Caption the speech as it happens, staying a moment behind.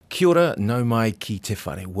Kia ora, nau mai ki te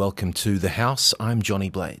whare. Welcome to the House. I'm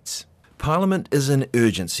Johnny Blades. Parliament is in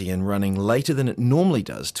urgency and running later than it normally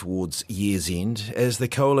does towards year's end as the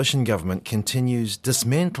coalition government continues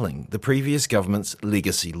dismantling the previous government's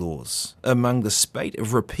legacy laws. Among the spate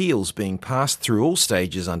of repeals being passed through all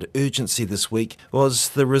stages under urgency this week was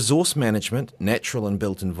the Resource Management, Natural and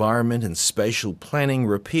Built Environment and Spatial Planning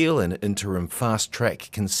Repeal and Interim Fast-Track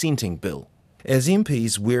Consenting Bill. As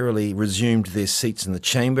MPs wearily resumed their seats in the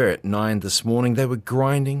chamber at 9 this morning, they were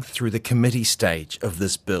grinding through the committee stage of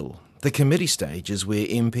this bill. The committee stage is where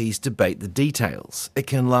MPs debate the details. It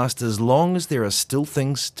can last as long as there are still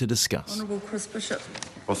things to discuss. Honourable Chris Bishop.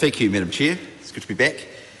 Well, thank you, Madam Chair. It's good to be back.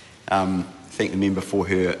 Thank the member for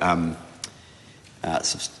her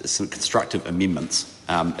some constructive amendments.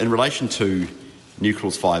 In relation to New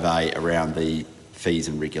Clause 5A around the fees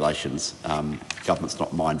and regulations, government's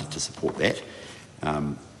not minded to support that.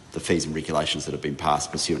 The fees and regulations that have been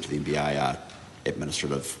passed pursuant to the NBA are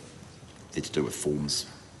administrative. They're to do with forms,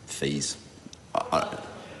 fees.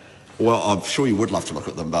 Well, I'm sure you would love to look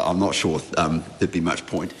at them, but I'm not sure there'd be much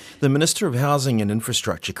point. The Minister of Housing and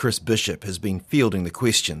Infrastructure, Chris Bishop, has been fielding the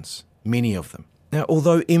questions, many of them. Now,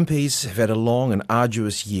 although MPs have had a long and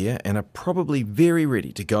arduous year and are probably very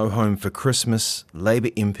ready to go home for Christmas, Labour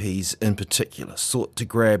MPs in particular sought to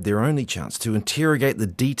grab their only chance to interrogate the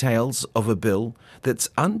details of a bill that's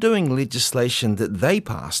undoing legislation that they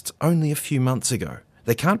passed only a few months ago.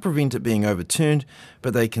 They can't prevent it being overturned,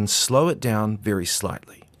 but they can slow it down very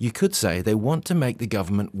slightly. You could say they want to make the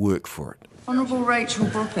government work for it. Honourable Rachel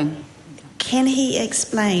Brooken. Can he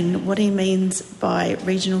explain what he means by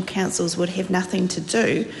regional councils would have nothing to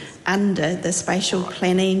do under the Spatial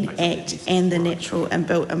Planning Act and the Natural and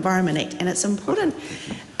Built Environment Act? And it's important,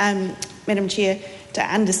 Madam Chair, to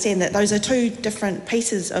understand that those are two different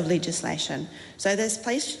pieces of legislation. So the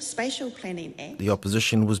Spatial Planning Act... The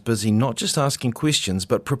opposition was busy not just asking questions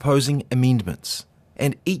but proposing amendments.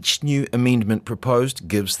 And each new amendment proposed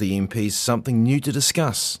gives the MPs something new to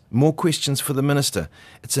discuss. More questions for the Minister.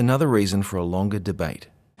 It's another reason for a longer debate.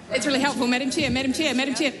 It's really helpful, Madam Chair. Madam Chair.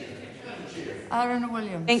 Aruna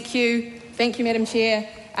Williams. Thank you, Madam Chair.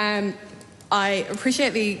 I appreciate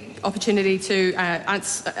the opportunity to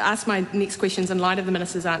ask my next questions in light of the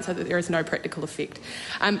Minister's answer that there is no practical effect.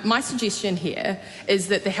 My suggestion here is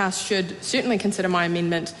that the House should certainly consider my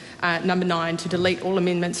amendment number 9 to delete all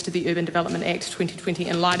amendments to the Urban Development Act 2020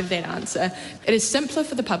 in light of that answer. It is simpler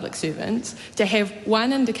for the public servants to have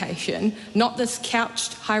one indication, not this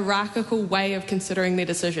couched hierarchical way of considering their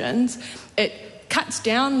decisions. It cuts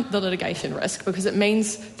down the litigation risk because it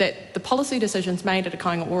means that the policy decisions made at a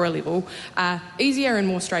kāinga ora level are easier and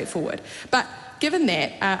more straightforward. But given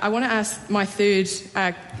that, I want to ask my third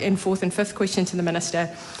and fourth and fifth question to the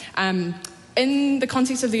Minister. In the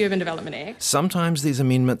context of the Urban Development Act... Sometimes these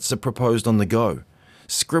amendments are proposed on the go,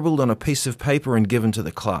 scribbled on a piece of paper and given to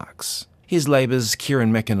the clerks. Here's Labour's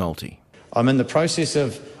Kieran McAnulty. I'm in the process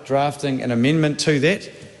of drafting an amendment to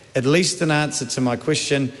that. At least an answer to my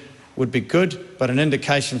question would be good, but an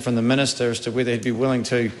indication from the Minister as to whether he'd be willing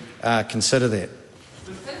to consider that.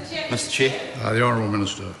 Mr. Chair. The Honourable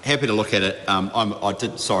Minister. Happy to look at it. I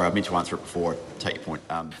meant to answer it before. Take your point.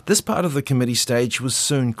 This part of the committee stage was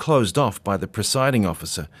soon closed off by the presiding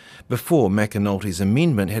officer before McAnulty's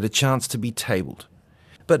amendment had a chance to be tabled.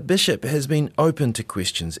 But Bishop has been open to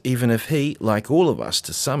questions, even if he, like all of us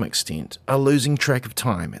to some extent, are losing track of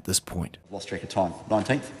time at this point. Lost track of time.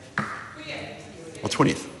 19th? Or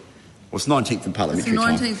 20th? Well, it's 19th in parliamentary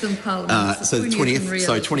time. It's the 19th in Parliament. So the 20th,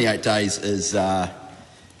 so 28 days is,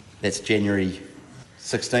 that's January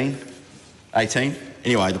 16, 18.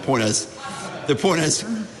 Anyway, the point is,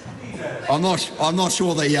 I'm not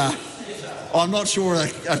sure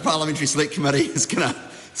a parliamentary select committee is going to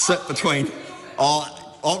sit between.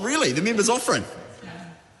 Oh, really? The member's offering.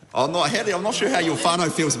 I'm not sure how your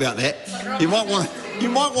whānau feels about that. You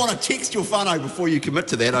might want to text your whānau before you commit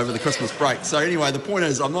to that over the Christmas break. So anyway, the point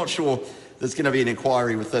is, I'm not sure there's going to be an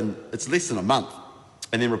inquiry it's less than a month,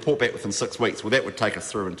 and then report back within 6 weeks. Well, that would take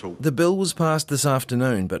us through until... The bill was passed this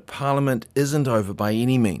afternoon, but Parliament isn't over by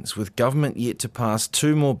any means, with government yet to pass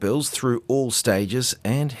 2 more bills through all stages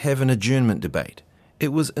and have an adjournment debate.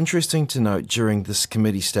 It was interesting to note during this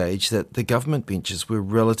committee stage that the government benches were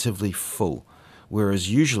relatively full,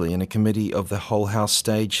 whereas usually in a committee of the whole House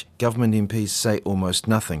stage, government MPs say almost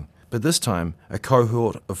nothing. But this time, a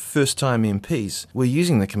cohort of first-time MPs were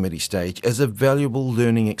using the committee stage as a valuable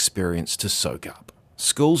learning experience to soak up.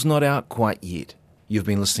 School's not out quite yet. You've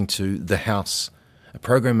been listening to The House, a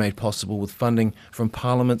program made possible with funding from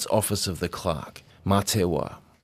Parliament's Office of the Clerk. Mā te wā.